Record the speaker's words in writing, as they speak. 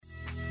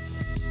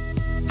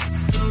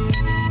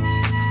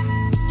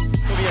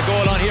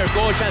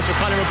goal chance for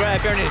Conor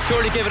McGrath. Bernie,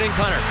 surely give it in,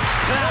 Conor.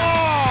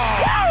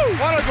 Oh,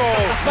 what a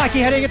goal. Mackey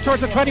heading it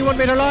towards the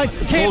 21-metre line.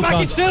 Keane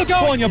Mackey still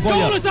going.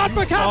 Goal is on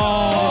for Cats.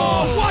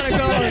 Oh, what a goal.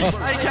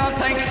 I can't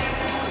think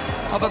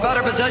of a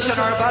better position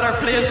or a better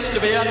place to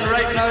be in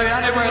right now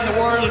anywhere in the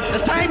world.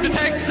 It's time to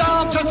take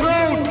Sam to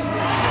throne.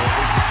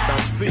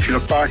 If you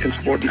look back in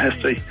sporting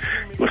history,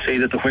 you'll see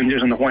that the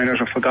whingers and the whiners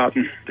are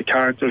forgotten, the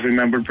characters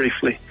remembered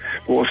briefly,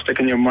 but will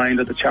stick in your mind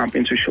that the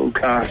champions who showed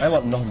class. I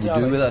want nothing to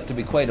do with that, to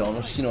be quite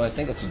honest. You know, I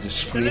think it's a A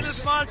disgrace. little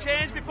small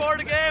change before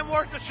the game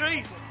worked the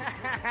street.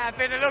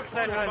 Bit of luck,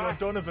 said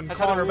Donovan That's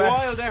Conor a back.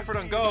 wild effort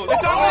on goal.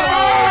 It's over!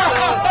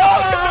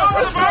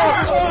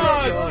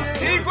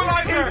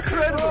 Equaliser!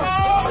 Incredible!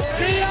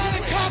 See all the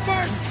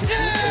coppers!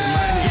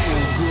 Yeah!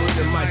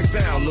 It might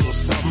sound a little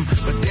something,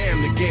 but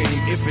damn the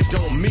game if it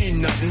don't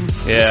mean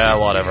nothing. Yeah,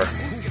 whatever.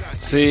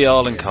 See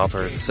all in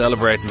coppers,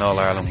 celebrating All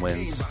Ireland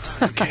wins.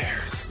 Who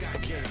cares?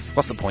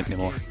 What's the point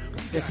anymore?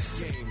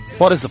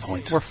 What is the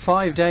point? We're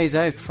 5 days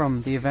out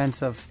from the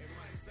events of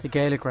the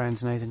Gaelic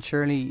rounds, Nathan.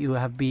 Surely you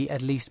have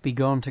at least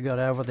begun to get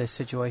over this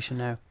situation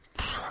now.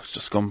 I was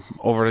just going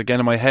over it again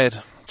in my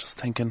head, just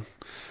thinking,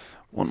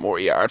 one more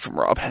yard from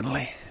Rob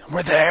Henley.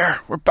 We're there.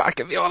 We're back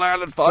in the All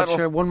Ireland final. But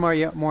sure, one more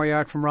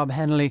yard from Rob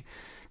Henley.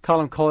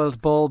 Colin Coyle's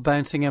ball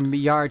bouncing a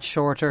yard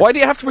shorter. Why do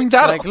you have to bring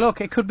that up? Look,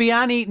 it could be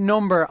any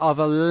number of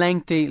a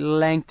lengthy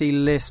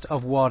list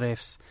of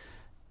what-ifs.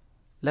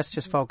 Let's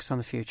just focus on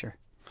the future.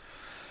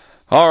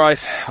 All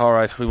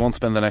right. We won't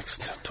spend the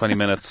next 20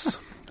 minutes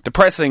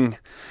depressing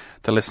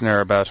the listener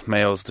about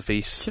Mayo's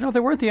defeat. Do you know, they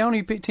weren't the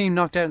only team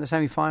knocked out in the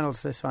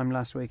semi-finals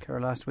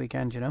last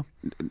weekend, you know?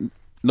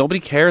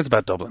 Nobody cares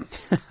about Dublin.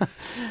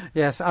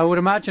 Yes, I would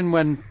imagine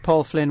when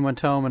Paul Flynn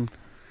went home and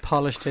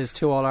polished his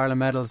 2 All-Ireland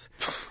medals,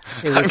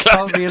 it was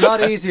probably a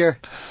lot easier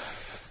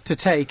to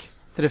take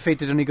the defeat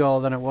to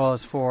Donegal than it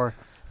was for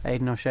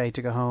Aidan O'Shea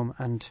to go home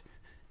and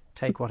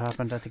take what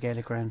happened at the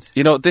Gaelic grounds.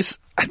 You know,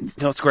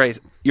 it's great.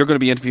 You're going to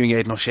be interviewing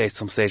Aidan O'Shea at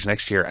some stage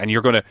next year, and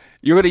that's going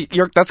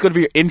to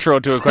be your intro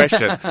to a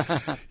question.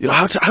 You know,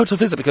 how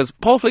tough is it? Because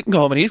Paul Flynn can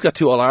go home and he's got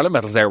 2 All-Ireland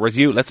medals there, whereas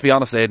you, let's be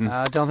honest, Aidan.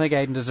 I don't think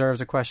Aidan deserves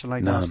a question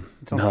like that.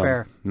 It's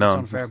unfair. No. It's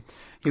unfair.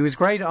 He was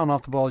great on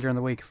off the ball during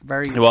the week.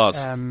 He was.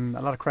 A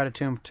lot of credit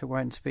to him to go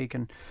out and speak,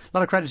 and a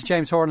lot of credit to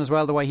James Horton as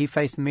well, the way he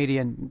faced the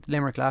media in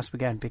Limerick last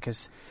weekend,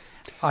 because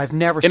I've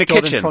never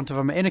stood in front of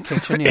him in a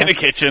kitchen. Yes. In a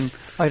kitchen.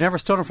 I've never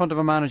stood in front of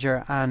a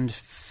manager and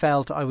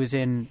felt I was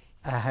in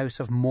a house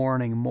of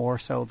mourning more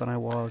so than I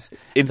was.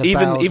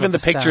 Even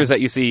the pictures that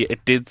you see,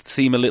 it did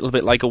seem a little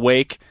bit like a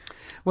wake.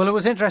 Well, it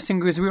was interesting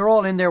because we were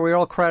all in there, we were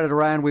all crowded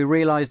around, we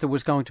realised there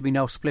was going to be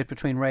no split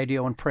between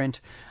radio and print,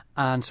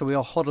 and so we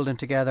all huddled in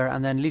together.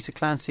 And then Lisa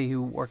Clancy,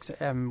 who works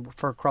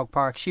for Croke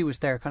Park, she was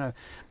there kind of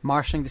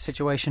marshalling the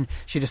situation.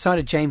 She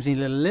decided James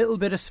needed a little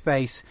bit of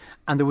space,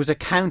 and there was a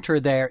counter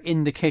there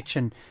in the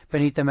kitchen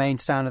beneath the main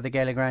stand of the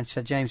Gaelic Ranch. She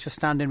said, James, just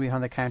stand in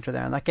behind the counter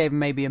there, and that gave him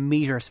maybe a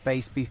metre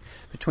space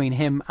between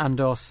him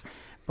and us.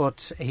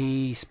 But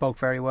he spoke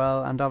very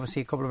well, and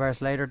obviously a couple of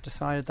hours later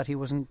decided that he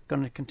wasn't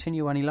going to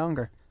continue any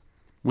longer.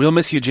 We'll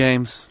miss you,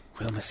 James.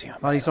 We'll miss you.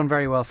 Well, he's done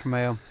very well for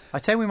Mayo.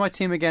 I'd say we might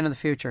see him again in the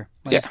future.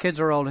 When his kids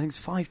are old. I think it's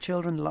 5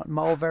 children,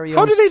 all very young.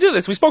 How did they do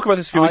this? We spoke about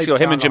this a few weeks ago,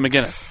 him and Jim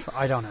McGuinness.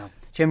 I don't know.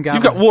 Jim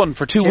Gavin. You've got one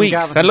for 2 weeks.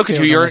 Gavin And look at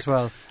you, you're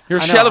a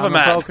shell of a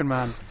man. I'm a broken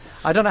man.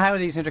 I don't know how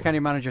these inter-county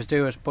managers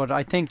do it, but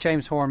I think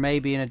James Horn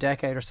maybe in a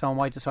decade or so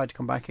might decide to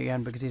come back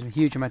again because he's a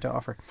huge amount to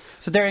offer.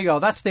 So there you go.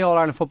 That's the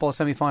All-Ireland football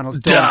semi-finals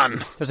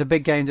done. There's a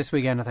big game this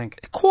weekend, I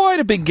think. Quite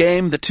a big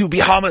game. The 2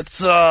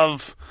 behemoths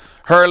of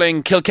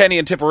hurling, Kilkenny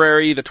and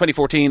Tipperary, the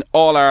 2014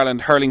 All Ireland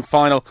Hurling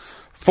Final.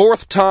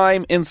 4th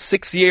time in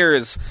 6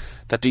 years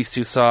that these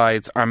 2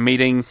 sides are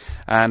meeting,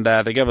 and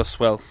they give us,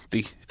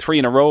 the 3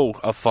 in a row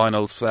of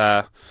finals.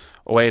 08,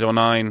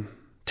 09,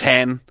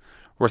 10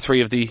 were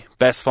 3 of the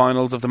best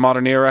finals of the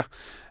modern era.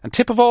 And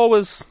Tip have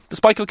always,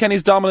 despite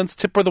Kilkenny's dominance,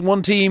 Tip were the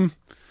one team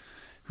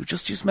who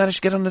just managed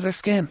to get under their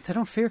skin. They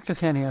don't fear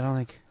Kilkenny, I don't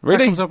think. Really?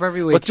 That comes up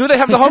every week. But do they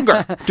have the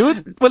hunger?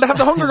 Will they have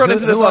the hunger going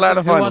into this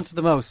All-Ireland final? Who wants it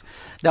the most?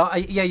 Now,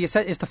 you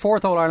said it's the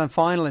 4th All-Ireland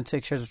final in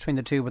 6 years between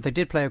the 2, but they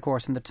did play, of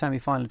course, in the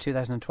semi-final in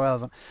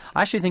 2012.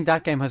 I actually think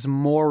that game has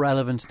more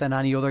relevance than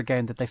any other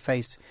game that they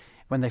faced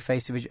when they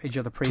faced each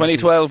other previously.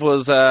 2012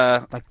 was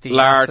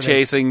Lar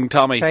chasing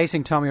Tommy.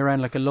 Chasing Tommy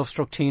around like a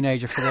love-struck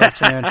teenager for the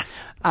afternoon.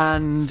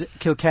 And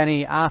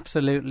Kilkenny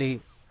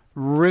absolutely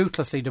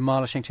ruthlessly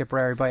demolishing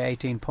Tipperary by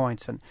 18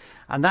 points,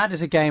 and that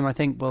is a game I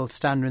think will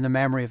stand in the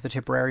memory of the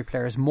Tipperary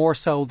players more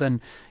so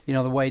than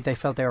the way they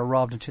felt they were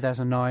robbed in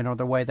 2009 or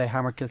the way they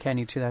hammered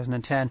Kilkenny in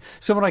 2010.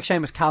 Someone like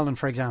Seamus Callan,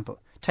 for example,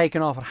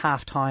 taken off at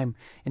half time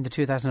in the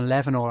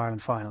 2011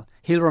 All-Ireland final.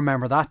 He'll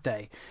remember that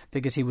day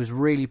because he was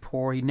really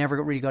poor. He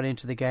never really got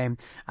into the game,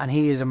 and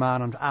he is a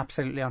man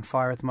absolutely on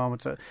fire at the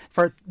moment. So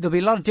there'll be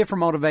a lot of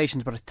different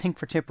motivations, but I think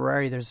for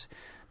Tipperary there's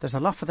a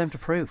lot for them to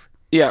prove.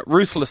 Yeah,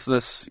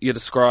 ruthlessness, you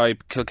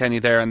describe Kilkenny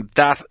there, and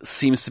that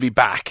seems to be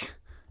back.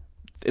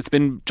 It's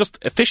been just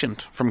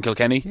efficient from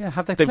Kilkenny. Yeah,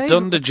 have they've played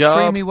done the job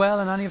extremely well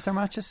in any of their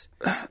matches?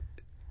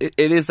 It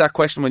is that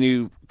question when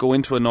you go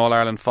into an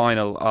All-Ireland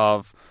final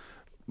of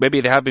maybe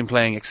they have been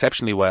playing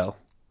exceptionally well,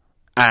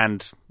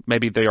 and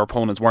maybe their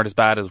opponents weren't as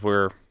bad as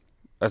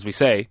we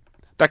say.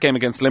 That game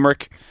against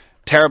Limerick,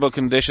 terrible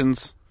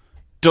conditions,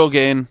 dug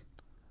in,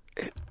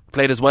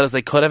 played as well as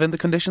they could have in the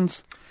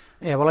conditions.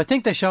 Yeah, well, I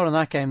think they showed in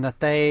that game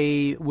that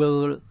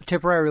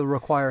Tipperary will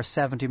require a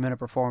 70-minute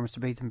performance to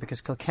beat them,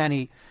 because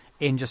Kilkenny,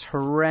 in just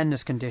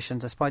horrendous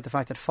conditions, despite the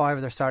fact that 5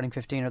 of their starting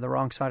 15 are the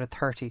wrong side of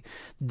 30,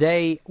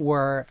 they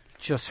were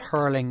just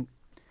hurling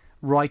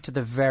right to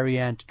the very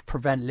end to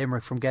prevent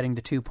Limerick from getting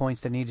the 2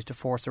 points they needed to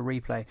force a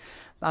replay.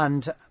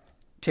 And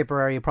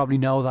Tipperary probably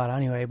know that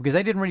anyway, because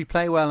they didn't really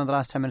play well in the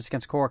last 10 minutes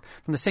against Cork.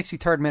 From the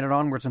 63rd minute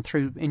onwards and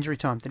through injury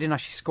time, they didn't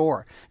actually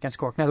score against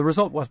Cork. Now, the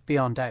result was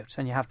beyond doubt,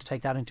 and you have to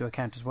take that into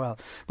account as well.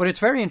 But it's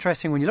very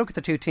interesting when you look at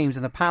the two teams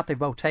and the path they've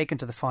both taken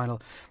to the final.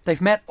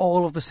 They've met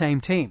all of the same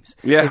teams.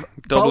 Yeah, they've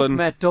Dublin. both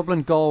met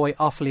Dublin, Galway,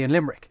 Offaly and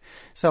Limerick.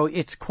 So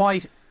it's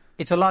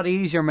a lot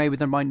easier maybe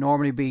than might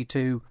normally be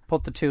to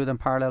put the two of them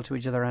parallel to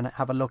each other and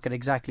have a look at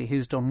exactly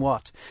who's done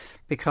what,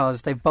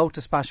 because they've both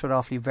dispatched with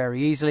Offaly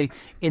very easily.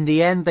 In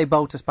the end, they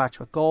both dispatched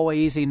with Galway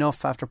easy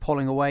enough after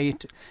pulling away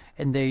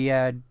in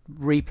the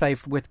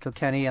replay with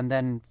Kilkenny, and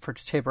then for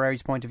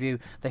Tipperary's point of view,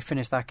 they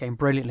finished that game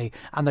brilliantly,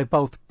 and they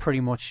both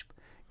pretty much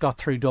got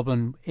through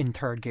Dublin in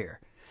third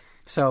gear.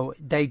 So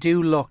they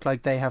do look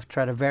like they have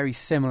tread a very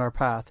similar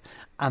path,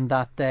 and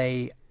that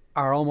they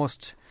are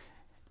almost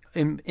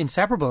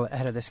inseparable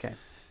ahead of this game.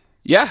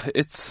 Yeah,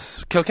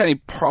 it's Kilkenny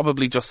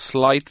probably just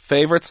slight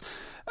favourites.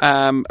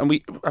 And I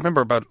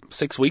remember about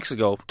 6 weeks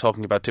ago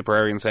talking about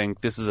Tipperary and saying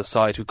this is a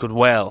side who could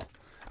well,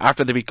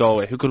 after they beat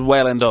Galway, who could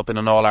well end up in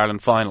an All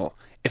Ireland final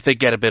if they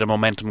get a bit of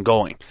momentum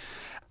going.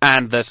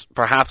 And that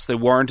perhaps they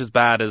weren't as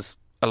bad as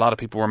a lot of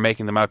people were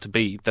making them out to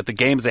be. That the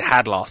games they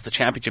had lost, the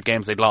championship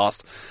games they'd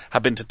lost,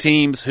 have been to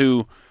teams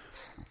who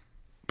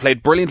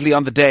played brilliantly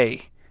on the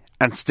day,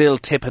 and still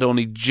Tip had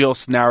only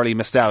just narrowly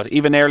missed out.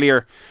 Even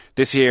earlier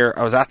this year,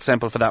 I was at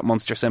Semple for that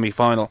Munster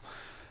semi-final.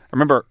 I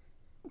remember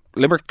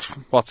Limerick,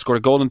 scored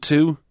a goal and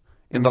 2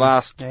 in the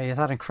last... Yeah, you had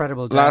that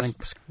incredible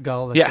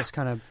goal that just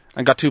kind of...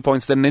 And got 2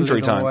 points then in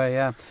injury time. Away,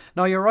 yeah.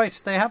 No, you're right.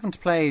 They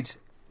haven't played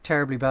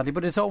terribly badly,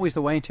 but it's always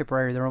the way in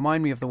Tipperary. They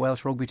remind me of the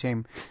Welsh rugby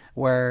team,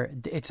 where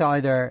it's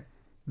either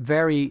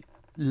very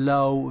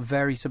low,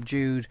 very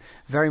subdued,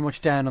 very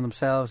much down on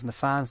themselves and the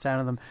fans down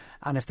on them,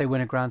 and if they win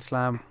a Grand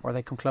Slam or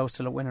they come close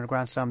to winning a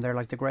Grand Slam, they're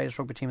like the greatest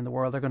rugby team in the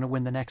world. They're going to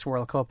win the next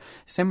World Cup.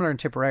 Similar in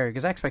Tipperary,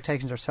 because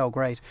expectations are so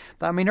great.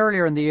 I mean,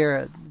 earlier in the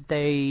year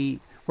they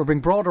were being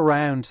brought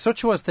around.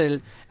 Such was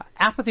the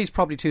apathy is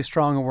probably too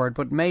strong a word,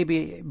 but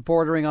maybe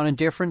bordering on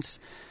indifference.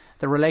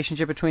 The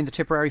relationship between the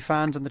Tipperary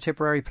fans and the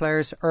Tipperary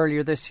players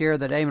earlier this year,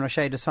 that Eamon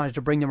O'Shea decided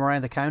to bring them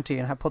around the county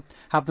and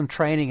have them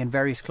training in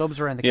various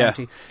clubs around the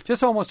county,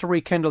 just almost to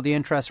rekindle the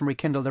interest and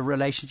rekindle the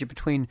relationship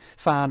between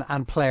fan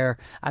and player.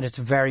 And it's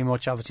very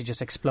much obviously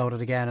just exploded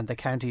again, and the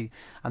county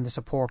and the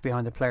support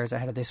behind the players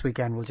ahead of this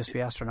weekend will just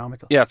be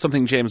astronomical. Yeah, it's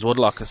something James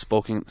Woodlock has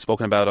spoken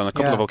about on a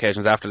couple of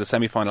occasions after the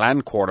semi-final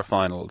and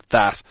quarter-final,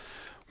 that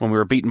when we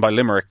were beaten by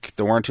Limerick,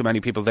 there weren't too many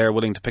people there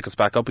willing to pick us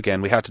back up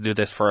again. We had to do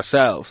this for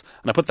ourselves.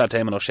 And I put that to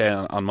Eamon O'Shea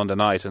on Monday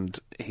night, and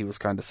he was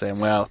kind of saying,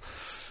 well,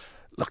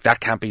 look, that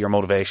can't be your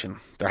motivation.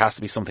 There has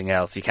to be something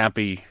else. You can't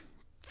be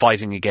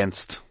fighting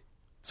against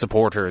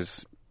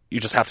supporters. You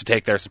just have to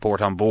take their support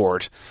on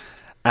board.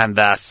 And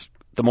that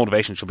the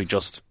motivation should be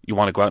just, you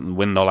want to go out and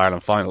win an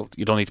All-Ireland final.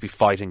 You don't need to be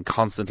fighting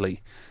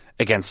constantly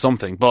against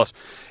something. But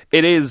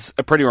it is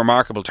a pretty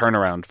remarkable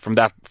turnaround from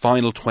that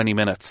final 20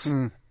 minutes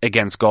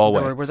against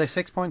Galway. Were they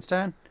 6 points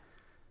down?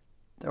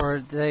 Or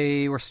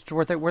they were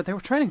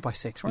trailing by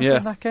 6, weren't they,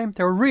 in that game?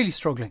 They were really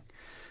struggling.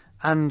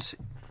 And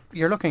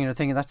you're looking at it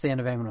thinking that's the end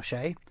of Eamon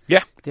O'Shea.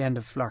 Yeah. The end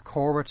of Lark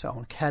Corbett,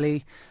 Owen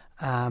Kelly.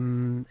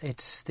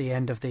 It's the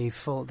end of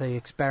the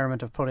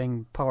experiment of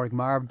putting Pádraig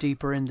Marb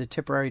deeper in the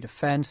Tipperary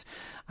defence.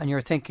 And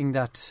you're thinking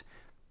that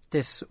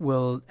this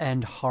will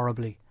end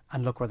horribly.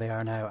 And look where they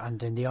are now.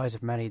 And in the eyes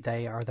of many,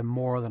 they are the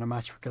more than a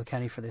match for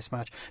Kilkenny for this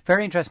match.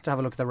 Very interesting to have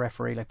a look at the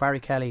referee. Like Barry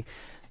Kelly,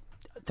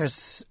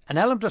 there's an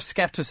element of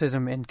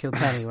scepticism in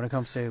Kilkenny when it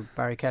comes to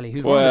Barry Kelly,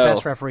 who's one of the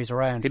best referees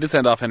around. He did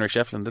send off Henry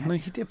Shefflin, didn't he?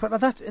 He did,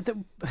 but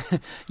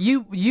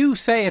you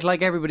say it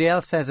like everybody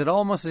else says it,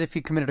 almost as if he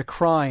committed a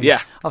crime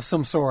of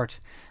some sort.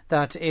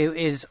 That it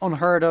is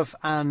unheard of,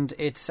 and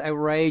it's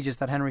outrageous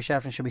that Henry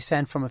Shefflin should be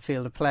sent from a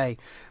field of play.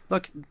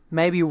 Look,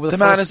 maybe the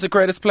man is the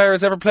greatest player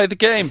who's ever played the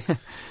game.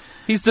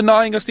 He's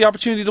denying us the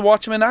opportunity to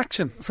watch him in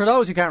action. For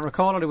those who can't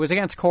recall it was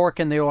against Cork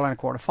in the All Ireland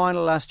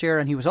quarter-final last year,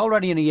 and he was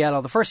already in a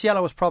yellow. The first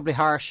yellow was probably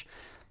harsh,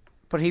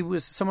 but he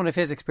was someone of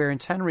his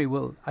experience. Henry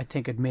will, I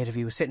think, admit, if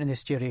he was sitting in this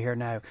studio here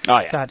now,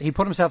 that he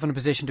put himself in a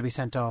position to be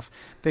sent off,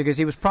 because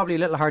he was probably a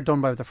little hard done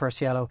by with the first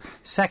yellow.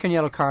 Second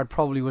yellow card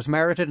probably was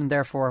merited, and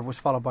therefore was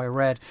followed by a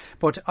red.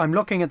 But I'm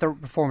looking at the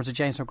performance of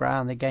James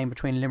McGrath in the game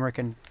between Limerick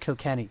and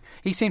Kilkenny.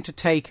 He seemed to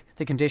take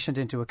the conditions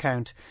into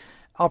account.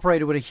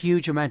 operated with a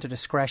huge amount of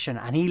discretion,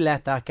 and he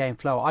let that game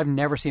flow. I've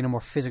never seen a more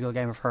physical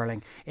game of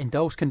hurling in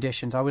those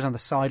conditions. I was on the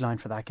sideline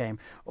for that game,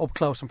 up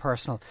close and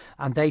personal,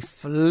 and they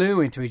flew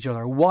into each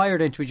other,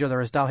 wired into each other,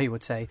 as Dahi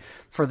would say,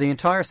 for the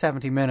entire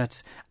 70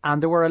 minutes.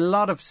 And there were a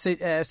lot of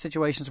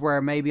situations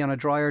where maybe on a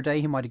drier day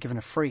he might have given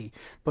a free,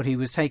 but he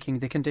was taking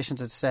the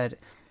conditions, as said,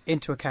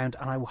 into account,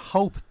 and I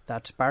hope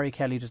that Barry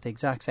Kelly does the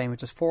exact same.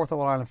 It's his 4th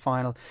All Ireland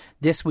final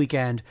this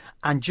weekend,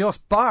 and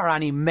just bar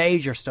any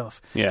major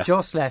stuff,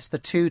 just let the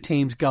two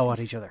teams go at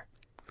each other.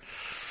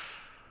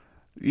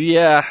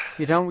 Yeah,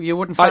 you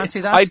wouldn't fancy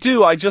that? I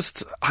do. I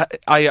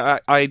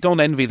don't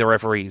envy the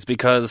referees,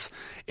 because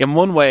in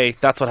one way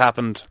that's what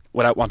happened.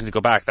 Without wanting to go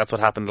back, that's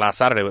what happened last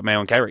Saturday with Mayo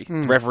and Kerry.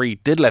 The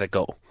referee did let it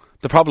go.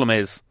 The problem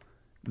is,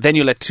 then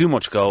you let too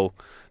much go.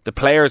 The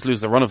players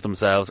lose the run of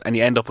themselves, and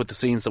you end up with the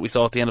scenes that we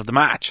saw at the end of the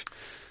match.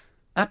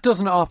 That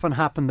doesn't often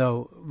happen,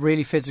 though.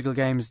 Really physical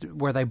games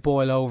where they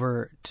boil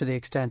over to the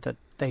extent that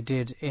they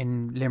did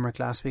in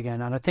Limerick last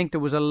weekend. And I think there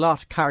was a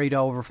lot carried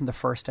over from the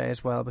first day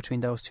as well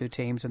between those two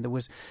teams, and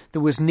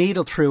there was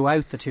needle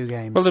throughout the two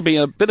games. Well, there'll be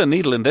a bit of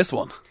needle in this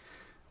one.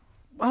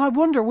 Well, I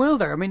wonder, will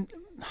there? I mean,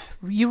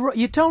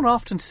 you don't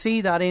often see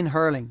that in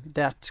hurling,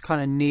 that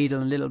kind of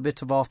needle and little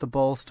bits of off the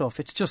ball stuff.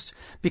 It's just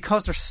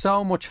because there's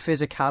so much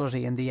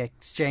physicality in the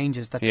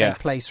exchanges that take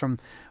place from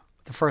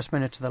the first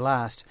minute to the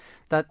last,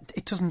 that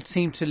it doesn't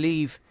seem to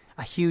leave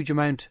a huge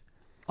amount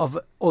of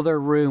other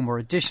room or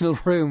additional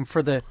room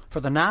for the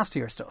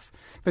nastier stuff,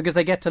 because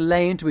they get to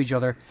lay into each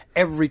other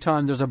every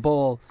time there's a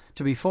ball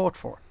to be fought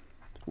for.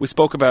 We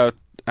spoke about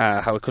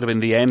how it could have been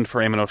the end for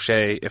Eamon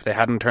O'Shea if they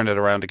hadn't turned it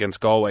around against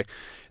Galway.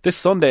 This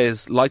Sunday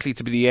is likely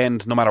to be the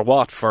end, no matter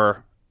what,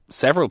 for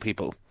several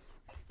people.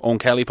 Owen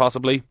Kelly,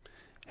 possibly.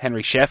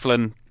 Henry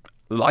Shefflin,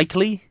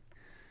 likely.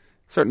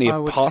 Certainly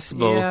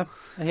possible. Yeah,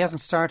 he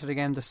hasn't started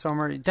again this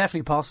summer.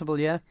 Definitely possible,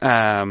 yeah.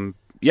 And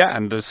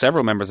there's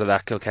several members of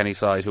that Kilkenny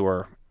side who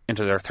are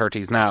into their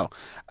 30s now.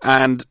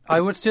 And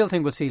I would still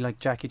think we'll see like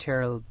Jackie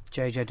Cahill,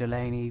 JJ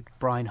Delaney,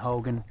 Brian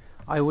Hogan.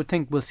 I would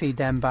think we'll see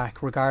them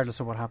back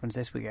regardless of what happens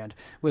this weekend.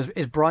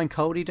 Is Brian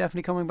Cody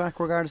definitely coming back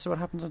regardless of what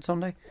happens on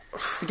Sunday?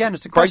 Again,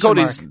 it's a question Brian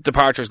Cody's mark.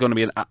 departure is going to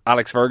be an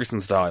Alex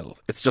Ferguson style.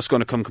 It's just going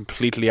to come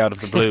completely out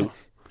of the blue.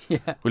 Yeah.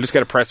 We'll just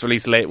get a press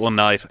release late one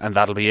night and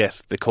that'll be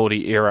it. The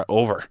Cody era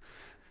over.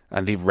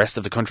 And the rest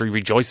of the country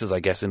rejoices, I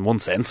guess, in one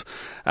sense.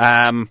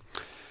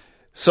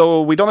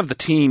 So we don't have the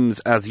teams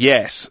as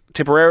yet.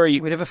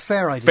 Tipperary, we'd have a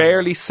fair idea.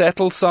 Fairly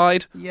settled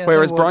side,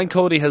 whereas Brian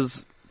Cody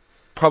has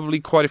probably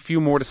quite a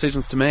few more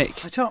decisions to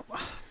make.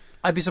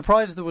 I'd be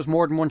surprised if there was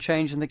more than one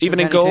change in the even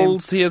in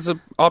goals team. He has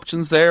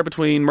options there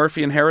between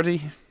Murphy and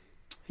Herity.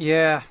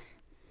 Yeah,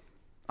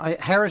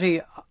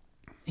 Herity,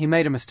 he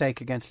made a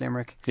mistake against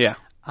Limerick. Yeah,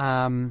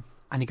 and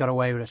he got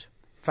away with it.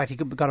 In fact, he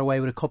got away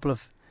with a couple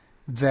of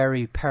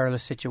very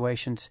perilous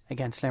situations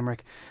against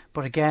Limerick.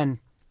 But again,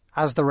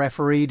 as the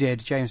referee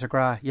did, James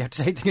McGrath, you have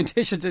to take the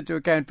conditions into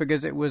account,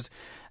 because it was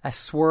a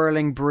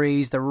swirling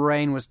breeze. The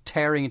rain was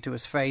tearing into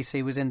his face.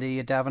 He was in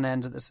the Davin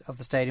end of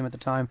the stadium at the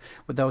time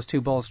with those two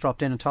balls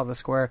dropped in on top of the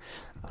square.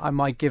 I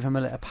might give him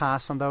a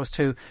pass on those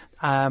two.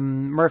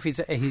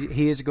 Murphy's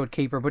he is a good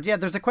keeper, but yeah,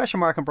 there's a question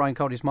mark in Brian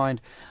Cody's mind,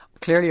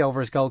 clearly over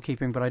his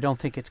goalkeeping, but I don't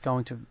think it's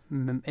going to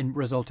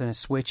result in a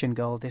switch in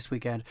goal this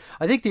weekend.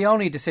 I think the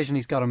only decision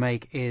he's got to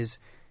make is,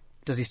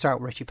 does he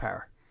start Richie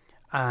Power?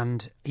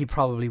 And he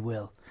probably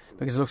will,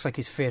 because it looks like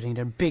he's fit and he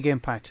had a big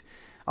impact.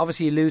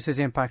 Obviously, you lose his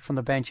impact from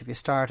the bench if you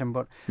start him,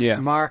 but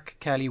Mark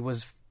Kelly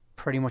was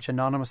pretty much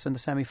anonymous in the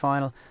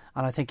semi-final,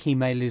 and I think he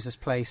may lose his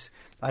place.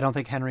 I don't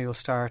think Henry will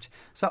start.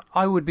 So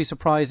I would be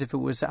surprised if it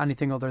was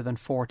anything other than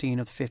 14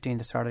 of the 15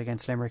 that started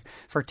against Limerick.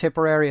 For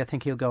Tipperary, I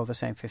think he'll go the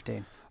same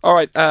 15. All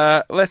right,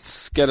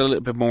 let's get a little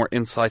bit more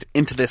insight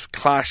into this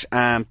clash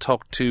and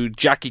talk to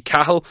Jackie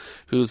Cahill,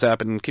 who's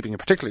been keeping a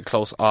particularly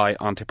close eye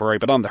on Tipperary,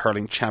 but on the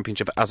hurling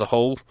championship as a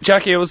whole.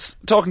 Jackie, I was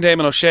talking to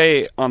Eamon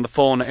O'Shea on the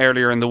phone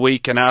earlier in the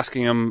week and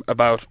asking him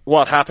about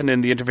what happened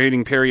in the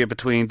intervening period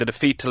between the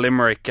defeat to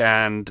Limerick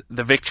and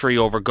the victory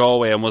over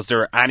Galway, and was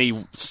there any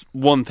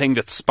one thing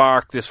that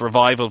sparked this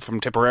revival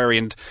from Tipperary?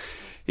 And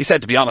he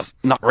said, to be honest,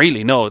 not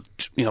really, no.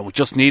 We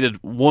just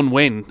needed one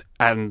win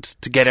and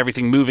to get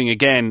everything moving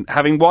again.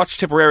 Having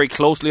watched Tipperary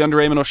closely under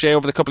Eamon O'Shea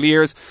over the couple of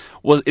years,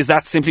 is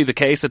that simply the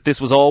case, that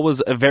this was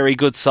always a very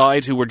good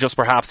side who were just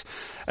perhaps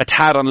a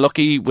tad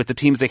unlucky with the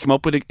teams they came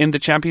up with in the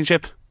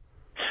championship?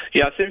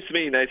 Yeah, it seems to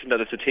me, Nathan, that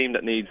it's a team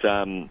that needs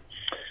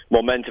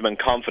momentum and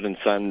confidence,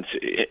 and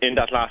in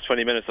that last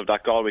 20 minutes of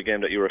that Galway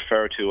game that you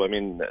refer to, I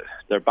mean,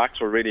 their backs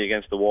were really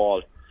against the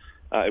wall.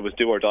 It was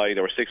do or die. They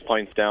were 6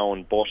 points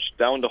down, but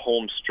down the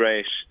home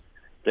straight,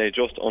 they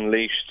just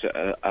unleashed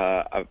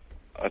a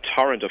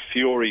torrent of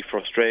fury,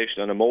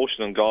 frustration and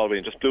emotion on Galway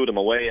and just blew them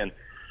away. And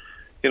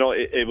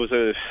it was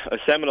a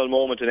seminal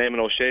moment in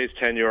Eamon O'Shea's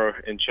tenure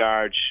in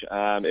charge.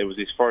 It was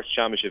his first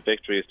championship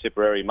victory as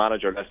Tipperary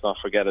manager, let's not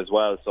forget as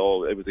well.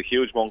 So it was a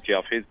huge monkey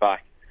off his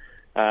back.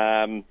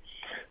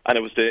 And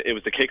it was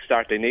the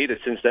kickstart they needed.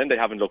 Since then, they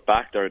haven't looked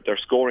back. They're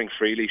scoring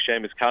freely.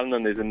 Seamus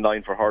Callanan is in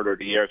line for Hurler of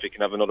the Year if he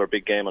can have another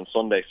big game on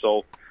Sunday.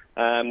 So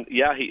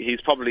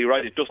he's probably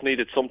right. It just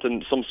needed some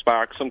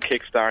spark, some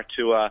kickstart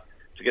to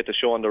get the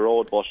show on the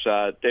road.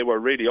 But they were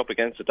really up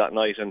against it that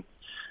night, and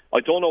I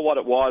don't know what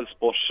it was,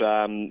 but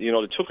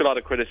they took a lot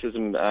of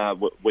criticism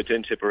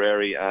within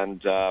Tipperary,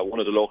 and one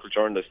of the local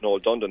journalists, Noel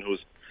Dundon,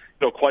 who's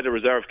quite a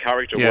reserved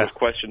character, was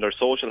questioned their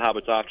social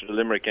habits after the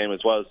Limerick game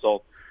as well.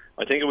 So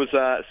I think it was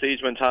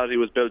siege mentality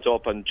was built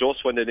up, and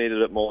just when they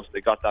needed it most,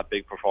 they got that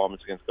big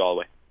performance against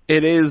Galway.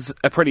 It is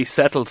a pretty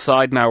settled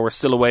side now. We're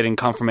still awaiting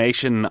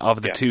confirmation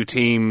of the two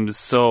teams.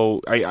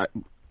 So,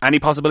 any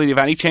possibility of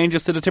any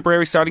changes to the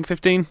Tipperary starting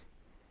 15?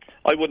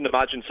 I wouldn't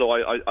imagine so.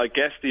 I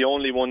guess the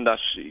only one that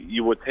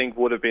you would think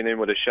would have been in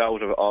with a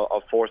shout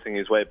of forcing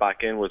his way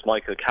back in was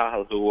Michael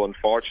Cahill, who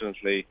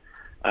unfortunately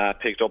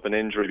picked up an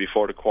injury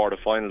before the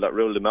quarter-final that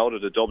ruled him out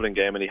of the Dublin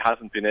game, and he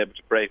hasn't been able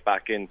to break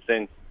back in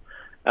since.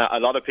 A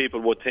lot of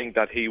people would think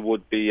that he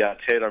would be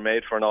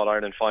tailor-made for an All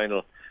Ireland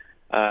final,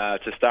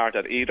 to start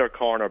at either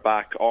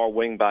cornerback or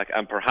wing back,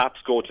 and perhaps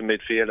go to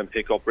midfield and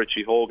pick up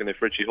Richie Hogan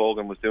if Richie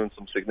Hogan was doing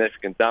some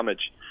significant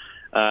damage.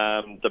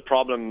 The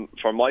problem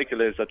for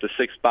Michael is that the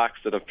six backs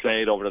that have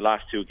played over the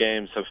last two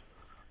games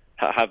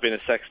have been a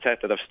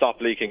sextet that have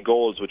stopped leaking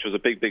goals, which was a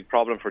big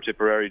problem for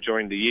Tipperary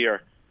during the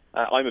year.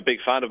 I'm a big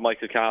fan of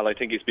Michael Cahill. I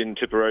think he's been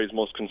Tipperary's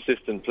most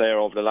consistent player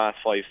over the last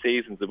 5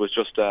 seasons. It was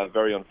just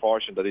very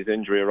unfortunate that his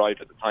injury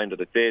arrived at the time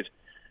that it did.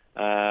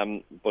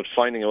 But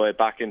finding a way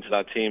back into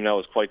that team now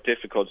is quite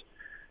difficult.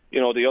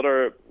 The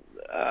other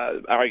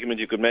argument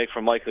you could make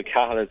for Michael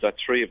Cahill is that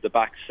 3 of the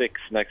back 6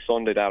 next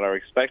Sunday that are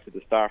expected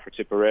to start for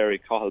Tipperary,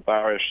 Cahill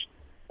Barrett,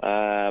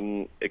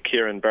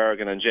 Kieran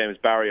Bergen and James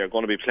Barry, are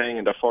going to be playing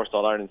in their first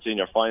All-Ireland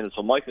senior final.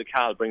 So Michael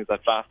Cahill brings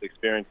that vast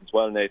experience as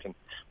well, Nathan.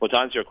 But to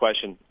answer your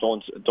question,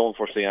 don't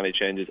foresee any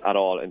changes at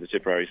all in the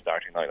Tipperary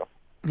starting lineup.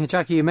 Yeah,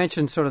 Jackie, you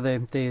mentioned sort of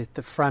the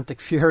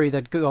frantic fury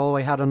that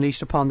Galway had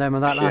unleashed upon them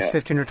in that last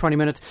 15 or 20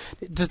 minutes.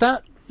 Does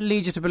that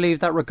lead you to believe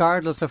that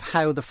regardless of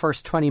how the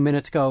first 20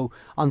 minutes go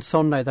on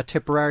Sunday, that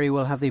Tipperary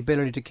will have the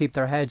ability to keep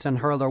their heads and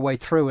hurl their way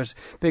through it?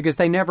 Because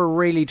they never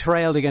really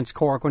trailed against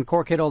Cork. When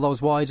Cork hit all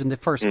those wides in the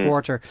first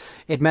quarter,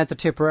 it meant that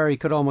Tipperary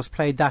could almost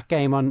play that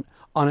game on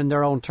in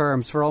their own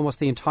terms for almost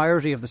the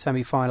entirety of the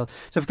semi-final.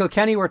 So if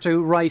Kilkenny were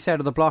to rise out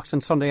of the blocks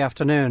on Sunday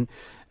afternoon,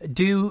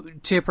 do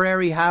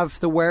Tipperary have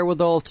the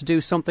wherewithal to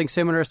do something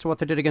similar as to what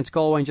they did against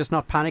Galway and just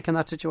not panic in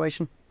that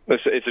situation?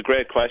 It's a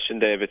great question,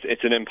 Dave.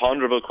 It's an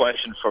imponderable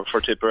question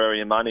for Tipperary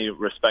in many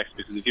respects,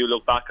 because if you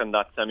look back on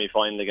that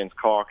semi-final against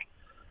Cork,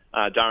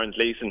 Darren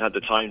Gleeson had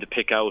the time to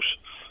pick out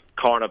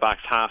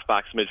cornerbacks,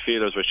 halfbacks,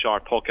 midfielders with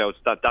short puckouts.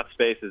 That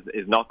space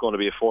is not going to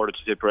be afforded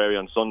to Tipperary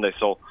on Sunday.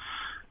 So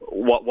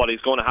what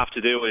he's going to have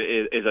to do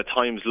is at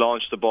times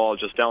launch the ball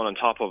just down on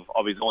top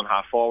of his own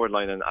half-forward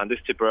line, and this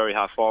Tipperary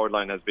half-forward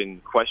line has been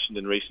questioned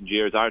in recent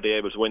years. Are they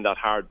able to win that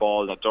hard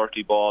ball, that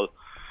dirty ball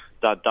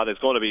that is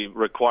going to be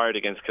required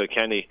against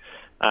Kilkenny?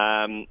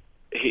 Eamon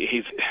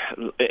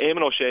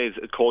O'Shea's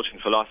coaching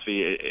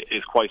philosophy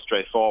is quite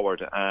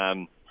straightforward.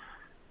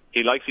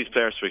 He likes these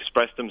players to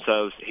express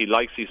themselves. He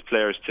likes these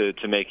players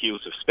to make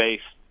use of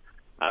space.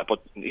 But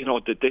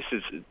this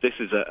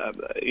is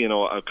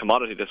a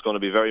commodity that's going to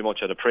be very much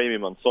at a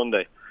premium on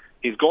Sunday.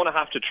 He's going to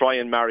have to try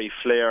and marry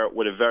flair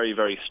with a very,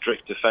 very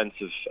strict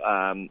defensive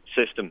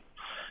system.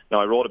 Now,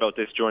 I wrote about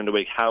this during the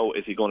week. How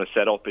is he going to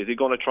set up? Is he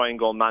going to try and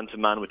go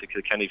man-to-man with the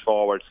Kilkenny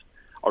forwards,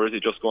 or is he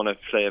just going to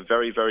play a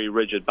very, very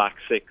rigid back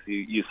six?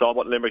 You saw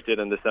what Limerick did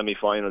in the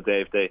semi-final,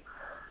 Dave. They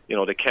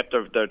kept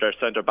their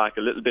centre-back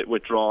a little bit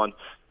withdrawn.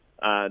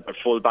 Their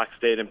full-back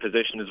stayed in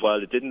position as well.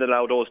 They didn't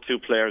allow those two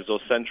players,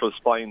 those central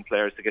spine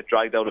players, to get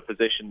dragged out of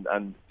position,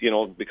 and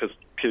because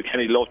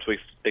Kilkenny love to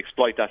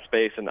exploit that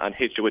space and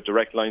hit you with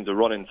direct lines of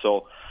running.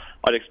 So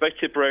I'd expect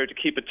Tipperary to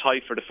keep it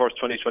tight for the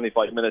first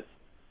 20-25 minutes,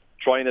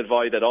 try and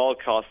avoid at all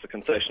costs the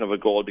concession of a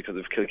goal, because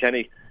if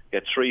Kilkenny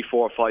get 3,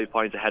 4, 5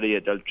 points ahead of you,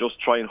 they'll just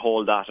try and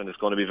hold that, and it's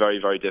going to be very,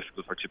 very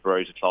difficult for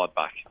Tipperary to claw it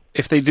back.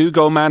 If they do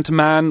go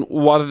man-to-man,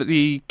 what are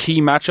the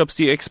key matchups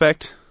do you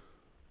expect?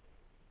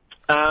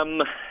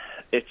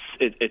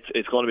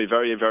 It's going to be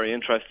very, very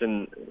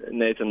interesting,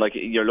 Nathan. Like,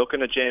 you're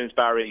looking at James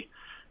Barry,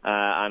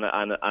 and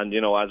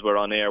as we're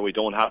on air, we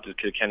don't have the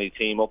Kilkenny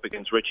team up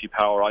against Richie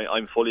Power.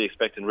 I'm fully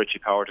expecting Richie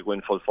Power to go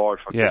in full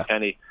forward for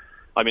Kilkenny.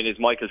 I mean, is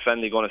Michael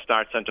Fennelly going to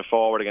start centre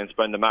forward against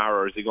Brendan Maher,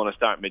 or is he going to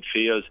start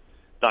midfield?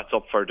 That's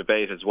up for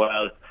debate as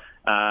well.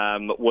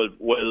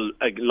 Will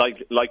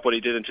like what he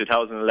did in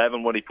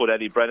 2011 when he put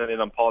Eddie Brennan in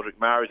on Padraig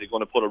Maher, is he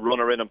going to put a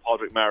runner in on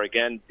Padraig Maher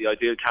again? The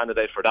ideal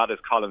candidate for that is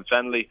Colin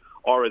Fennelly,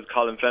 or is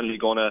Colin Fennelly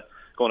going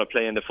to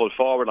play in the full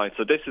forward line?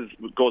 So this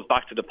goes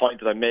back to the point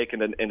that I'm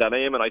making in that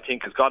Eamon, I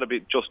think, has got to be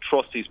just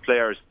trust these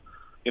players.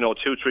 2,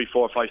 3,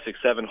 4, 5, 6,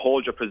 7.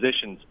 Hold your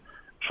positions.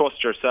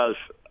 Trust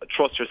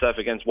yourself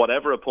against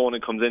whatever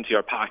opponent comes into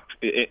your patch,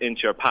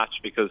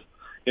 because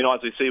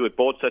as we see with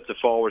both sets of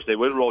forwards, they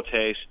will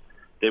rotate,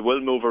 they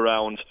will move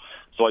around.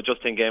 So I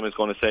just think Eamon's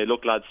going to say,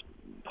 look lads,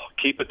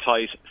 keep it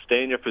tight,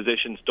 stay in your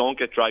positions, don't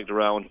get dragged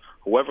around.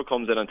 Whoever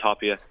comes in on top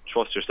of you,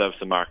 trust yourselves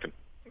to mark him.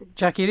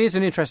 Jackie, it is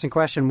an interesting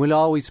question. We'll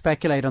always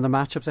speculate on the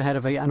matchups ahead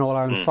of an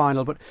All-Ireland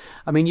final, but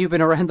I mean, you've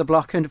been around the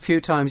block a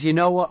few times. You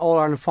know what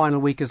All-Ireland final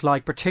week is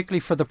like, particularly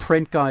for the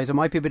print guys. It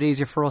might be a bit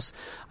easier for us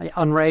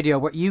on radio,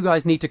 where you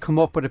guys need to come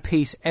up with a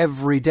piece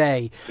every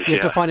day. You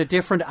have to find a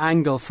different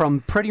angle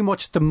from pretty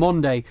much the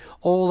Monday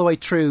all the way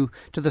through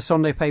to the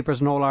Sunday papers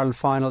and All-Ireland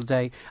final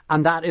day,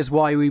 and that is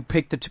why we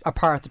picked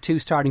apart the two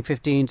starting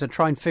 15s and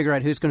try and figure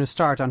out who's going to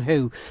start on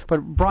who.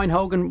 But Brian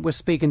Hogan was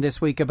speaking this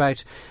week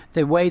about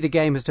the way the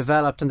game has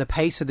developed and the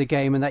pace of the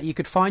game, and that you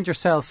could find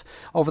yourself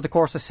over the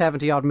course of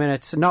 70 odd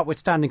minutes,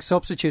 notwithstanding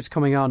substitutes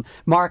coming on,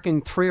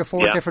 marking 3 or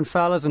 4 different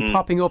fellas and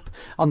popping up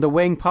on the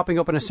wing, popping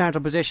up in a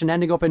central position,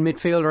 ending up in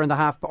midfield or in the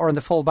half or in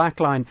the full back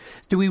line.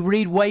 Do we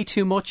read way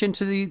too much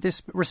into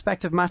this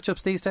respective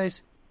matchups these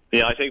days?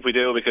 Yeah, I think we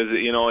do, because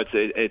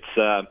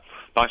it's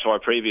back to our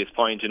previous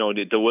point.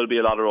 There will be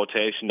a lot of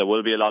rotation, there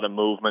will be a lot of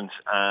movement.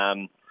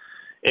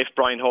 If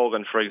Brian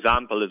Hogan, for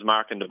example, is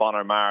marking the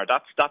Bonner-Mar,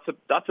 that's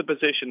a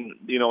position,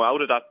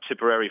 out of that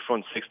Tipperary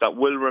front six that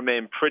will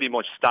remain pretty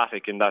much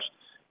static, in that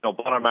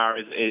Bonner-Mar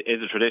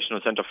is a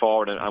traditional centre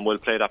forward and will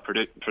play that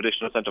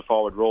traditional centre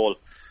forward role.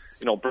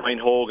 Brian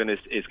Hogan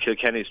is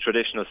Kilkenny's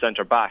traditional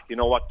centre back.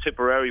 What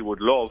Tipperary would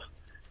love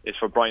is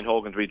for Brian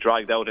Hogan to be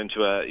dragged out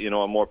into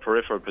a more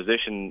peripheral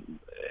position,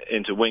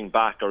 into wing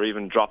back, or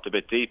even dropped a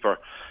bit deeper,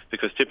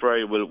 because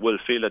Tipperary will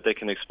feel that they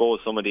can expose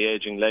some of the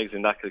ageing legs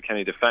in that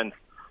Kilkenny defence.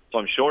 So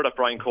I'm sure that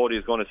Brian Cody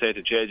is going to say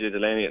to JJ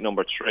Delaney at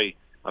number 3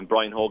 and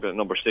Brian Hogan at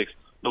number 6,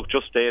 look,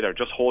 just stay there,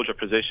 just hold your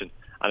position.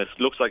 And it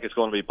looks like it's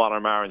going to be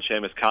Bonner-Mar and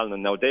Seamus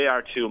Callanan. Now, they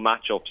are two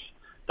matchups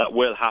that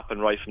will happen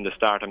right from the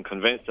start. I'm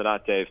convinced of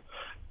that, Dave.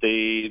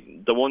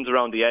 The ones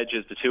around the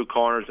edges, the two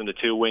corners and the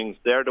two wings,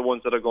 they're the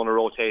ones that are going to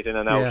rotate in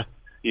and out. Yeah.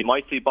 You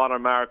might see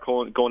Bonner-Mar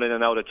going in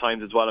and out at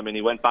times as well. I mean,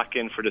 he went back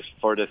in for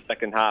the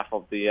second half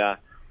of the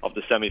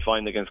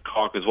semi-final against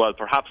Cork as well,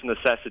 perhaps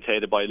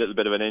necessitated by a little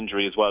bit of an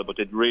injury as well, but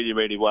did really,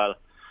 really well.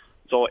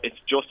 So it's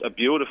just a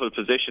beautiful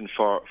position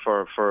for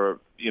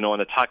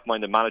an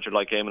attack-minded manager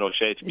like Eamon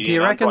O'Shea to be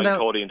in, and Brian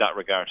Cody in that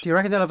regard. Do you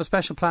reckon they'll have a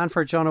special plan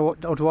for John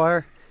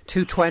O'Dwyer?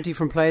 220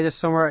 from play this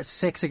summer at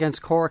 6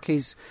 against Cork.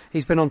 He's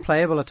been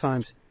unplayable at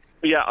times.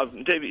 Yeah,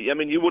 David, I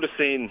mean, you would have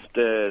seen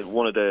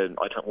one of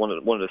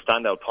the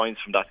standout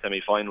points from that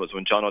semi-final was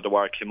when John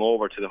O'Dwyer came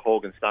over to the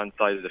Hogan stand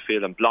side of the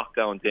field and blocked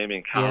down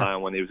Damien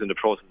Callahan when he was in the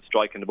process of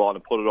striking the ball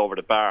and put it over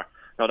the bar.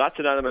 Now, that's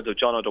an element of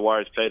John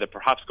O'Dwyer's play that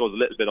perhaps goes a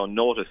little bit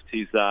unnoticed.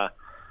 He's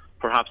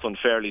perhaps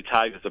unfairly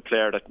tagged as a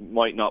player that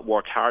might not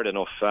work hard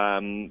enough.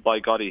 By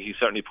God, he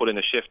certainly put in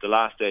a shift the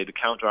last day. The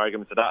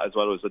counter-argument to that as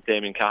well was that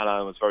Damien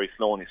Callahan was very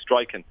slow in his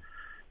striking.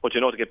 But,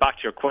 to get back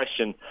to your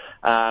question,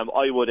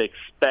 I would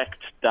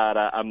expect that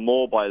a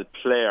mobile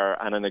player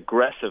and an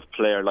aggressive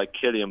player like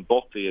Cillian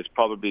Buckley is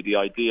probably the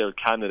ideal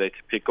candidate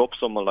to pick up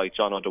someone like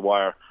John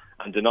O'Dwyer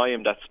and deny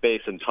him that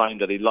space and time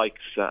that he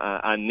likes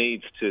and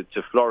needs to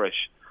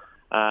flourish.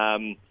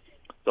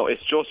 So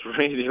it's just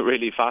really,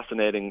 really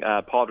fascinating.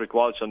 Padraig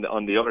Walsh on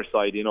the other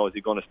side, is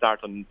he going to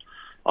start on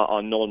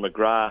Noel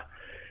McGrath?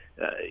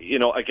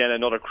 Again,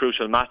 another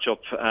crucial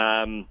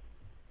matchup.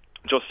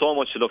 Just so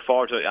much to look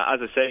forward to.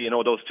 As I say,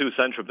 those two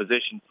central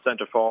positions,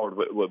 centre forward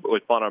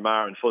with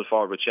Bonner-Mar and full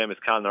forward with Seamus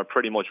Callanan, are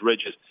pretty much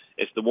rigid.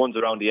 It's the ones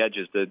around the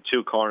edges, the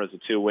two corners, the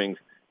two wings.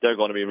 They're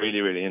going to be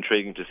really, really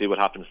intriguing to see what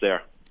happens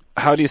there.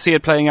 How do you see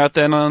it playing out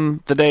then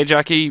on the day,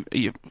 Jackie? Are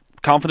you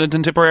confident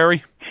in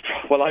Tipperary?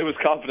 Well, I was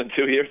confident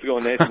 2 years ago,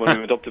 Nathan, when we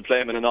went up to play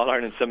them in an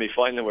All-Ireland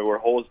semi-final. We were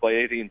hosed by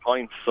 18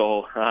 points.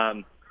 So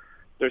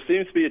there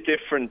seems to be a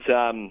different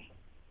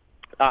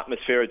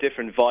atmosphere, a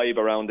different vibe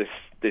around this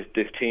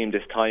team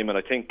this time, and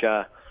I think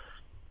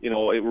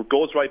it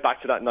goes right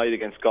back to that night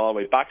against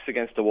Galway. Backs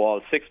against the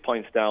wall, 6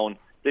 points down.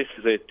 This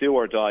is it, do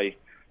or die.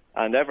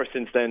 And ever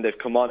since then, they've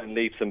come on in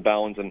leaps and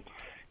bounds. And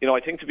I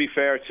think, to be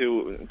fair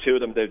to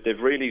them, they've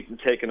really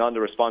taken on the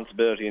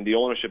responsibility and the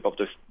ownership of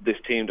this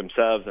team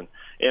themselves. And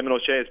Eamon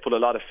O'Shea has put a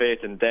lot of faith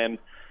in them,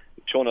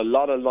 shown a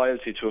lot of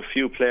loyalty to a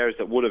few players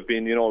that would have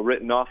been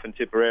written off in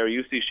Tipperary.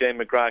 You see Shane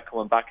McGrath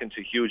coming back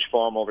into huge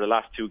form over the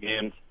last 2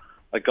 games.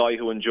 A guy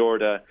who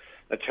endured a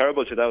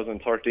terrible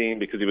 2013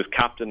 because he was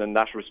captain, and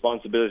that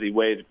responsibility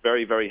weighed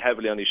very, very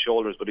heavily on his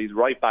shoulders. But he's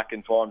right back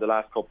in form the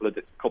last couple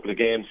of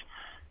games,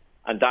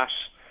 and that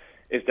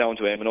is down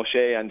to Eamon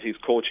O'Shea and his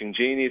coaching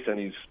genius and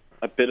his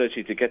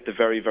ability to get the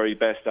very, very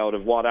best out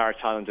of what are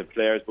talented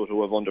players but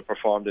who have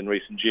underperformed in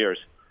recent years.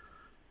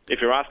 If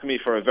you're asking me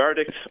for a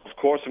verdict, of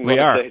course I'm going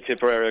to say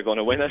Tipperary are going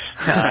to win it.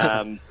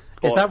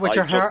 Is that with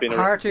your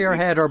heart or your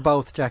head, or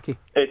both, Jackie?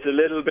 It's a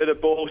little bit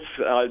of both.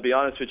 I'll be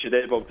honest with you,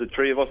 Dave, but the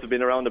three of us have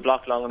been around the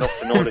block long enough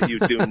to know that you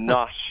do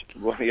not,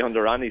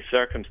 under any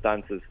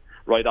circumstances,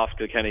 write off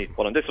Kilkenny.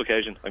 But on this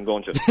occasion, I'm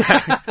going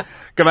to.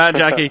 Come on,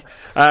 Jackie.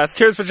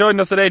 Cheers for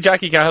joining us today,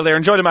 Jackie Cahill there.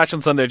 Enjoy the match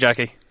on Sunday,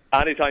 Jackie.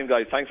 Anytime,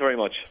 guys. Thanks very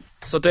much.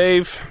 So,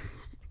 Dave,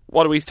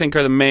 what do we think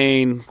are the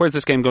main... Where's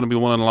this game going to be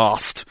won and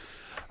lost?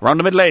 Around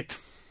the middle eight.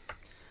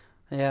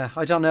 Yeah,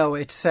 I don't know.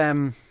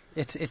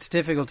 It's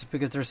difficult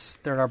because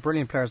there are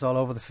brilliant players all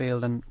over the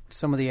field, and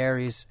some of the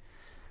areas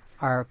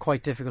are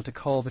quite difficult to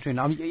call between.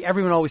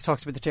 Everyone always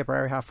talks about the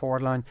Tipperary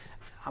half-forward line,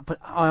 but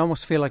I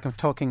almost feel like I'm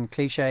talking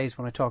cliches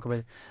when I talk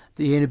about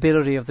the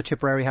inability of the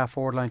Tipperary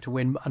half-forward line to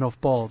win enough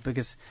ball,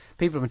 because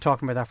people have been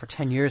talking about that for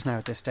 10 years now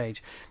at this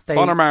stage.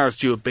 Bonnermar's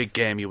due a big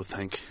game, you would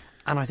think.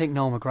 And I think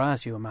Noel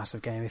McGrath's due a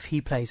massive game if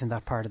he plays in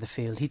that part of the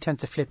field. He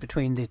tends to flip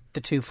between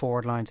the two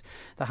forward lines,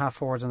 the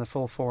half-forwards and the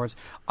full forwards.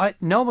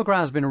 Noel McGrath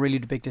has been a really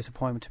big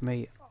disappointment to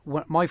me.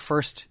 My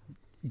first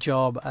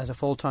job as a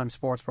full-time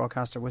sports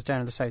broadcaster was down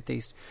in the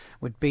southeast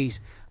with Beat,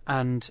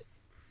 and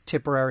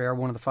Tipperary are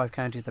one of the 5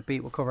 counties that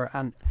Beat will cover,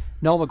 and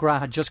Noel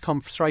McGrath had just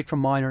come straight from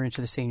minor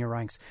into the senior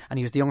ranks, and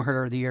he was the Young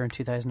Hurler of the Year in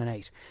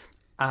 2008,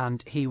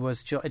 and he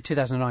was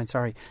 2009,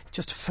 sorry,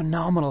 just a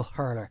phenomenal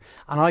hurler,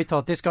 and I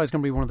thought this guy's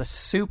going to be one of the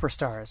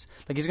superstars,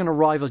 like he's going to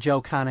rival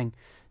Joe Canning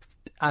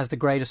as the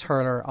greatest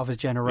hurler of his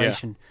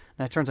generation.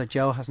 Now it turns out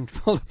Joe hasn't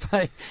pulled up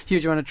a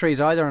huge amount of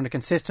trees either on a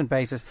consistent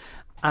basis,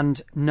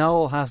 and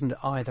Noel hasn't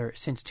either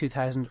since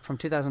 2000, from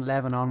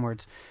 2011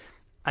 onwards.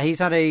 He's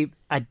had a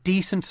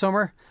decent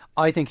summer.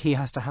 I think he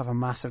has to have a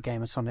massive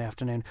game on Sunday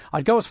afternoon.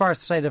 I'd go as far as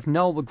to say that if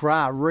Noel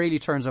McGrath really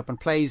turns up and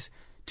plays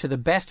to the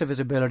best of his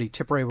ability,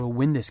 Tipperary will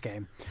win this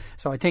game.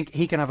 So I think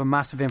he can have a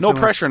massive influence.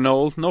 No pressure,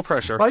 Noel. No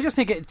pressure. But I just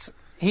think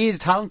he is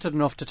talented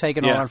enough to take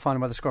an All-Ireland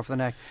final by the scruff of the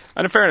neck.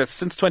 And in fairness,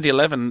 since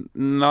 2011,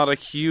 not a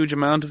huge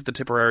amount of the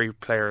Tipperary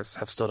players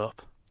have stood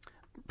up.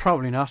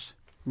 Probably not.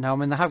 No, I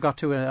mean, they have got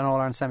to an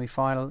All-Ireland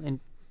semi-final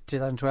in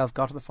 2012,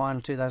 got to the final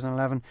in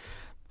 2011.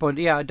 But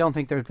yeah, I don't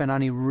think there's been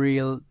any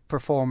real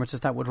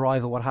performances that would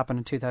rival what happened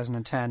in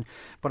 2010.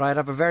 But I'd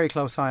have a very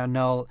close eye on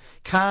Noel.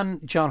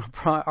 Can John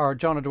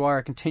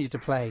O'Dwyer continue to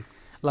play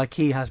like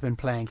he has been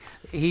playing?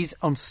 He's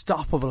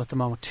unstoppable at the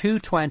moment.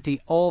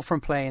 220 all from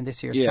play in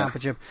this year's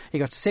championship. He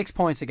got 6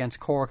 points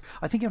against Cork.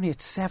 I think he only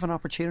had 7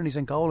 opportunities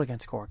in goal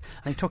against Cork,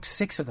 and he took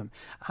 6 of them.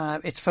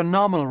 It's a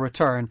phenomenal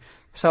return.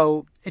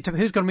 So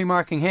who's going to be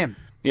marking him?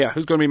 Yeah,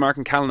 who's going to be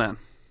marking Callanan?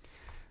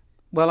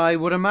 Well, I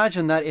would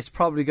imagine that it's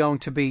probably going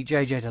to be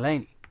JJ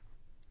Delaney.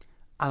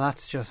 And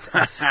that's just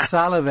a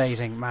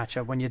salivating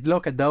matchup. When you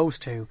look at those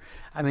two,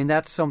 I mean,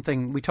 that's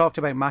something. We talked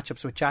about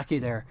matchups with Jackie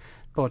there,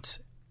 but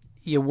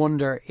you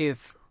wonder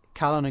if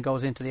Callanan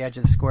goes into the edge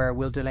of the square,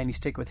 will Delaney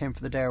stick with him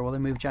for the day, or will they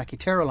move Jackie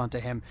Tyrrell onto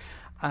him?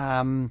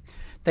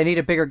 They need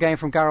a bigger game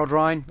from Garrod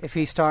Ryan if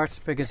he starts,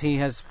 because he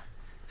has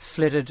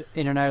flitted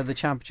in and out of the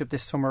championship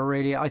this summer,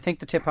 really. I think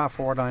the tip half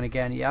forward line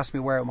again, you asked me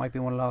where it might be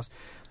one loss.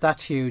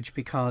 That's huge,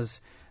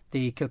 because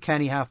the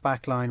Kilkenny half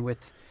back line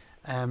with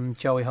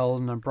Joey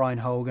Holden and Brian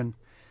Hogan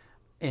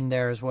in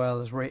there as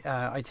well,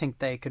 I think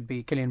they could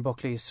be. Killian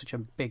Buckley is such a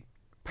big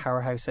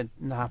powerhouse in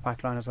the half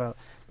back line as well.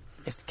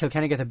 If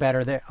Kilkenny get the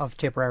better of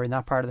Tipperary in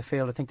that part of the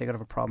field, I think they could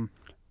have a problem.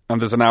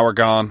 And there's an hour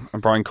gone,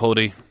 and Brian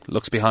Cody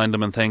looks behind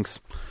him and thinks,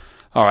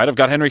 alright, I've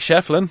got Henry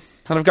Shefflin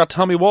and I've got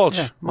Tommy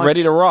Walsh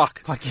ready to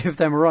rock. I give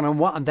them a run,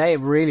 and they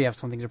really have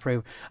something to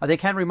prove. I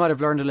think Henry might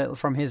have learned a little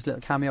from his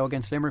little cameo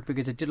against Limerick,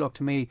 because it did look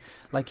to me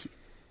like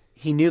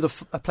he knew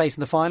a place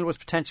in the final was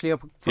potentially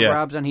up for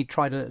grabs, and he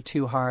tried it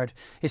too hard.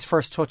 His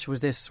first touch was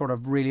this sort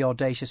of really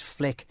audacious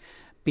flick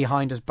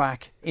behind his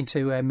back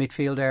into a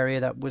midfield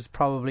area that was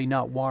probably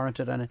not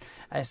warranted, and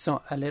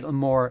a little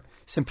more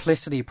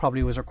simplicity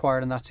probably was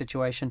required in that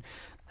situation.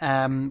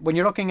 When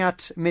you're looking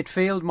at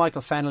midfield,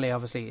 Michael Fennelly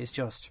obviously is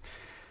just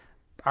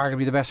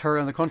arguably the best hurler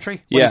in the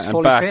country. He's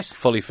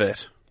fully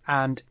fit.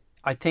 And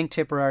I think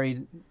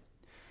Tipperary,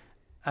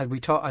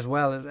 as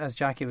well as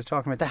Jackie was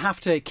talking about, they have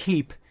to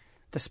keep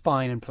the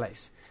spine in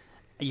place.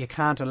 You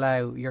can't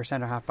allow your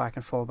centre half back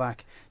and full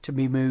back to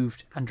be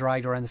moved and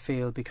dragged around the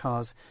field,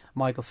 because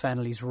Michael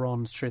Fennelly's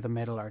runs through the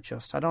middle are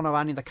just, I don't know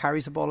any that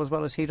carries the ball as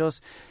well as he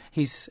does.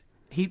 I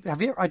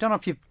don't know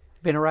if you've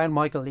been around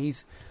Michael.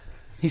 He's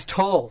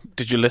tall.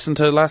 Did you listen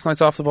to last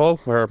night's Off the Ball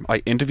where I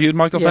interviewed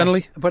Michael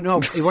Fennelly? But no,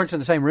 you weren't in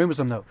the same room as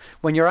him though.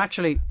 When you're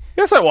actually...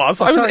 Yes, I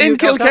was. I was in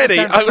Kilkenny.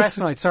 Last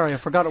night. Sorry, I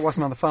forgot it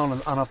wasn't on the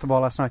phone on Off the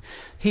Ball last night.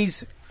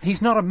 He's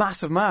not a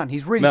massive man.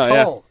 He's really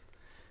tall.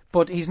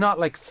 But he's not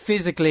like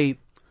physically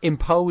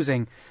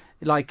imposing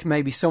like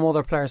maybe some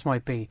other players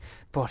might be.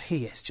 But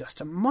he is just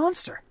a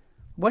monster.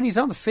 When he's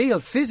on the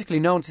field, physically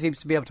no one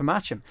seems to be able to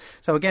match him.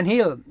 So again,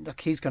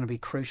 he's going to be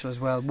crucial as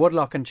well.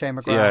 Woodlock and Shane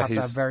McGrath have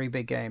to have very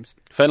big games.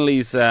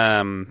 Fennelly's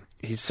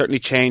he's certainly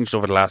changed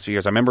over the last few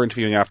years. I remember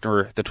interviewing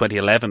after the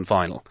 2011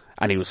 final,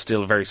 and he was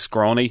still very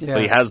scrawny,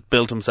 but he has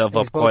built himself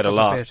up quite a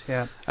lot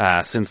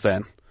since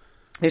then.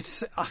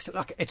 It's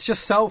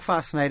just so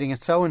fascinating.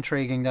 It's so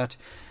intriguing that.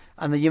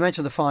 And you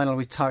mentioned the final.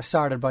 We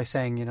started by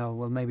saying,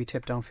 well, maybe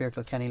Tip don't fear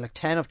Kilkenny. Like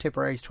 10 of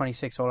Tipperary's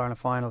 26 All Ireland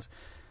finals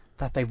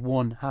that they've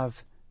won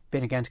have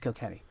been against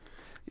Kilkenny,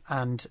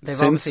 and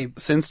they've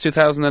since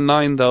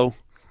 2009 though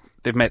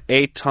they've met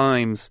 8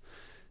 times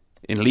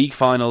in league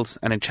finals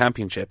and in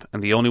championship,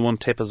 and the only one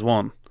Tip has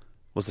won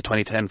was the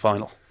 2010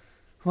 final.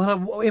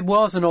 Well, it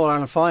was an All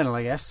Ireland final,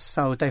 I guess,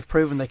 so they've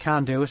proven they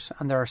can do it,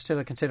 and there are still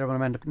a considerable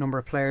number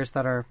of players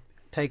that are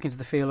taken to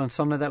the field on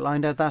Sunday that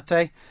lined out that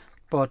day.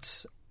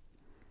 But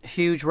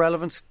huge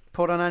relevance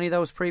put on any of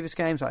those previous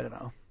games, I don't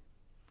know.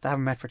 They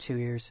haven't met for 2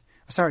 years.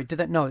 Sorry, did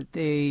they? No,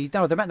 they met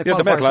in the Yeah,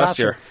 they qualifiers met last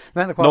year.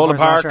 They met in the Nolan qualifiers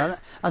last Park. year,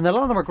 and a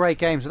lot of them were great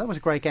games. So that was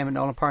a great game at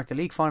Nolan Park. The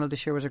league final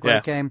this year was a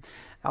great game.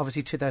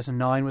 Obviously,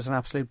 2009 was an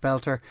absolute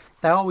belter.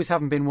 They always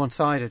haven't been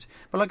one-sided.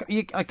 But look,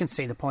 I can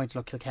see the point.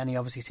 Look, Kilkenny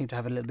obviously seem to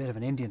have a little bit of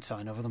an Indian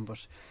sign over them,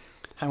 but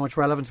how much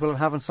relevance will it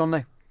have on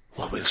Sunday?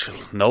 Well, we'll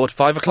know at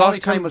 5 o'clock. Only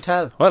time will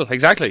tell. Well,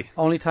 exactly.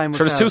 Only time will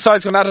tell. tell. There's two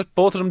sides going at it,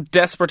 both of them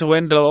desperate to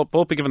win. They'll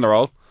both be given their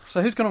all.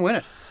 So who's going to win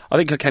it? I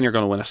think Kilkenny are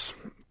going to win it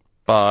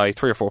by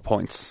 3 or 4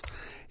 points.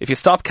 If you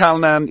stop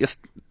Callanan,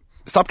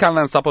 stop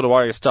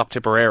O'Dwyer, you stop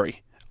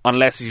Tipperary.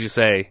 Unless, as you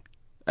say,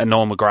 a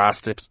Noel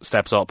McGrath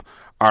steps up,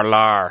 or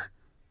Lar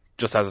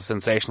just has a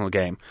sensational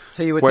game.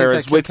 So you would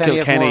Whereas think that Kilkenny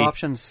with have more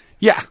options?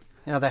 Yeah.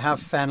 You know, they have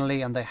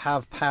Fennelly, and they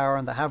have Power,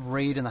 and they have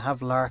Reid, and they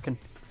have Larkin.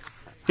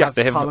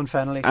 They have Colin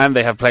Fennelly. And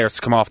they have players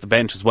to come off the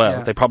bench as well.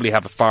 Yeah. They probably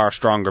have a far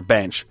stronger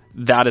bench.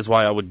 That is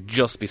why I would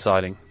just be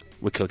siding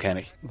with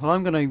Kilkenny. Well,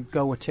 I'm going to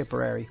go with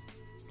Tipperary.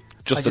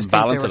 Just to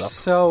balance it up. They were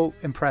so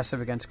impressive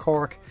against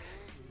Cork,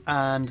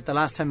 and the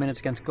last 10 minutes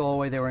against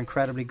Galway they were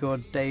incredibly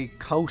good. They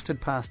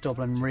coasted past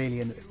Dublin, really,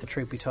 and if the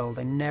truth be told,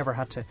 they never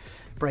had to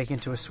break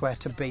into a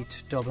sweat to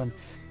beat Dublin.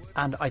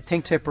 And I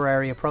think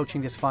Tipperary,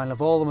 approaching this final,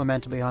 have all the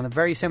momentum behind them,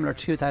 very similar to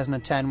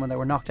 2010 when they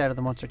were knocked out of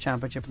the Munster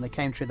Championship and they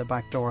came through the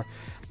back door.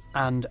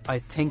 And I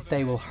think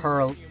they will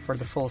hurl for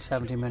the full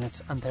 70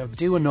 minutes, and they'll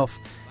do enough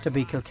to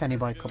beat Kilkenny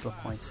by a couple of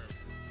points.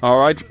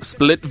 Alright,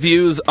 split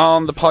views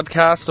on the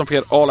podcast. Don't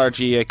forget, all our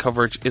GAA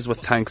coverage is with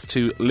thanks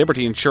to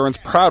Liberty Insurance,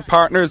 proud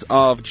partners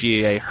of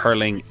GAA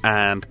Hurling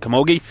and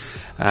Camogie.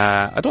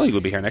 I don't think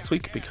we'll be here next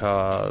week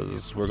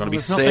because we're going to be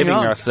saving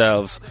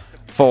ourselves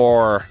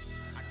for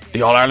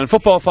the All Ireland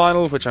Football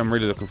Final, which I'm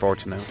really looking forward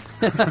to now.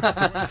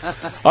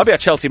 I'll be at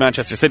Chelsea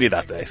Manchester City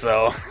that day,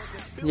 so...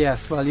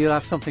 Yes, well, you'll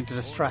have something to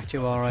distract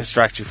you, all right.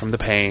 Distract you from the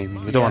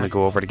pain. You don't want to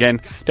go over it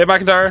again. Dave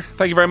McIntyre,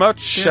 thank you very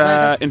much.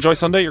 Enjoy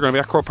Sunday. You're going to be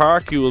at Croke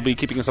Park. You will be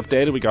keeping us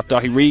updated. We got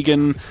Daithí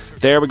Regan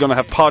there. We're going to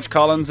have Podge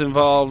Collins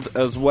involved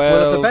as well.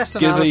 We'll have the best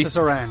analysis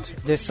around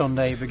this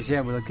Sunday because,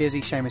 we'll have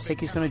Gizzy. Seamus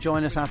Hickey's going to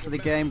join us after the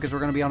game because we're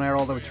going to be on air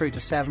all the way through to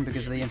 7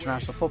 because of the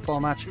international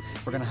football match.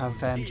 We're going to have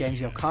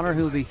Jamesy O'Connor,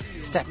 who will be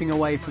stepping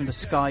away from the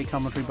Sky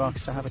commentary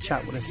box to have a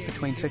chat with us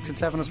between 6 and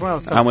 7 as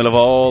well. So. And we'll have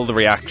all the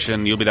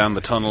reaction. You'll be down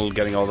the tunnel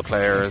getting all the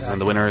players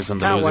and the winners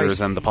and the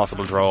losers and the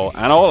possible draw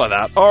and all of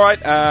that.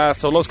 Alright,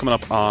 so loads coming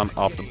up on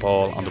Off the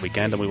Ball on the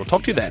weekend, and we will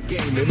talk to you then.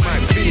 It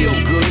might feel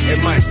good,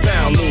 it might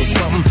sound a little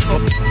something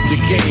up the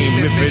game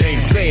if it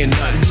ain't saying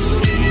nothing.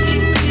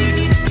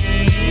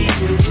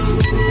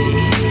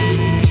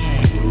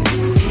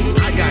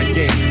 I got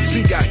game,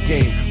 she got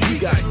game, we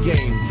got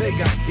game, they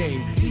got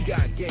game, he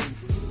got game.